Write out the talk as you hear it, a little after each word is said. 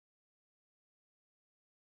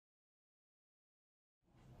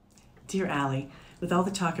Dear Allie, with all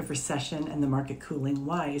the talk of recession and the market cooling,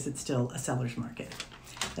 why is it still a seller's market?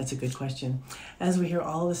 That's a good question. As we hear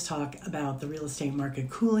all this talk about the real estate market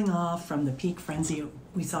cooling off from the peak frenzy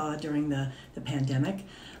we saw during the pandemic,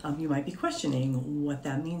 you might be questioning what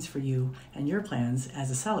that means for you and your plans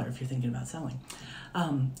as a seller if you're thinking about selling.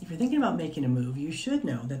 If you're thinking about making a move, you should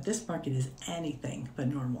know that this market is anything but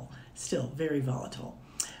normal, still very volatile.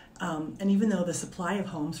 And even though the supply of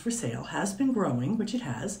homes for sale has been growing, which it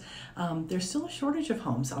has, there's still a shortage of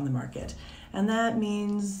homes on the market. And that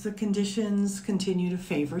means the conditions continue to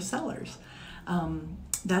favor sellers.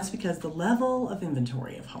 That's because the level of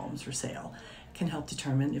inventory of homes for sale can help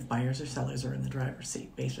determine if buyers or sellers are in the driver's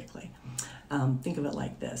seat, basically. Think of it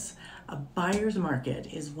like this. A buyer's market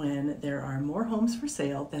is when there are more homes for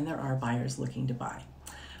sale than there are buyers looking to buy.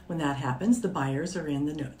 When that happens, the buyers are in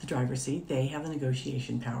the driver's seat, they have the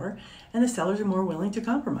negotiation power, and the sellers are more willing to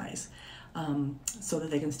compromise so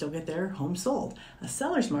that they can still get their home sold. A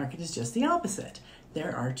seller's market is just the opposite.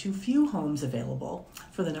 There are too few homes available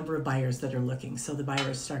for the number of buyers that are looking, so the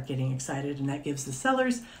buyers start getting excited, and that gives the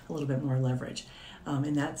sellers a little bit more leverage.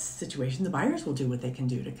 In that situation, the buyers will do what they can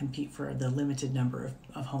do to compete for the limited number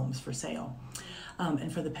of homes for sale.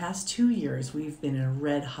 And for the past 2 years, we've been in a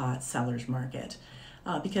red-hot seller's market.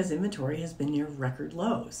 Because inventory has been near record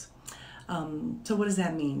lows. So what does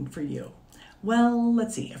that mean for you? Well,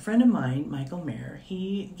 let's see. A friend of mine, Michael Mayer,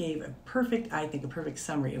 he gave a perfect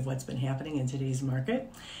summary of what's been happening in today's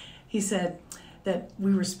market. He said that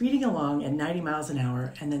we were speeding along at 90 miles an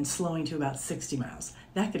hour and then slowing to about 60 miles.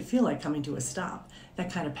 That could feel like coming to a stop.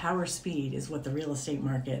 That kind of power speed is what the real estate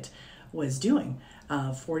market was doing.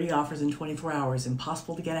 40 offers in 24 hours,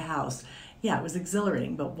 impossible to get a house. Yeah, it was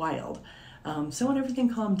exhilarating, but wild. So when everything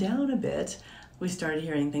calmed down a bit, we started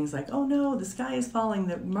hearing things like, oh no, the sky is falling,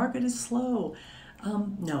 the market is slow.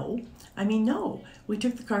 No. We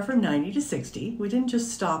took the car from 90 to 60. We didn't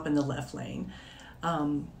just stop in the left lane.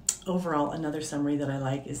 Overall, another summary that I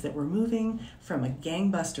like is that we're moving from a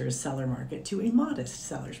gangbusters seller market to a modest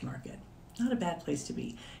seller's market. Not a bad place to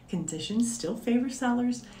be. Conditions still favor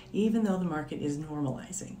sellers, even though the market is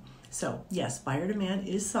normalizing. So yes, buyer demand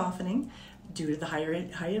is softening due to the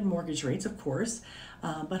higher mortgage rates, of course,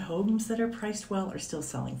 but homes that are priced well are still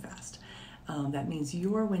selling fast. That means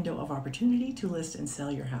your window of opportunity to list and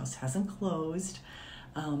sell your house hasn't closed.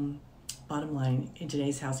 Bottom line, in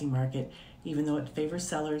today's housing market, even though it favors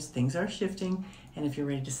sellers, things are shifting, and if you're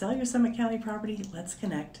ready to sell your Summit County property, let's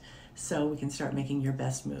connect so we can start making your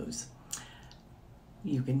best moves.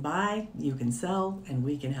 You can buy, you can sell, and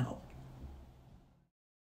we can help.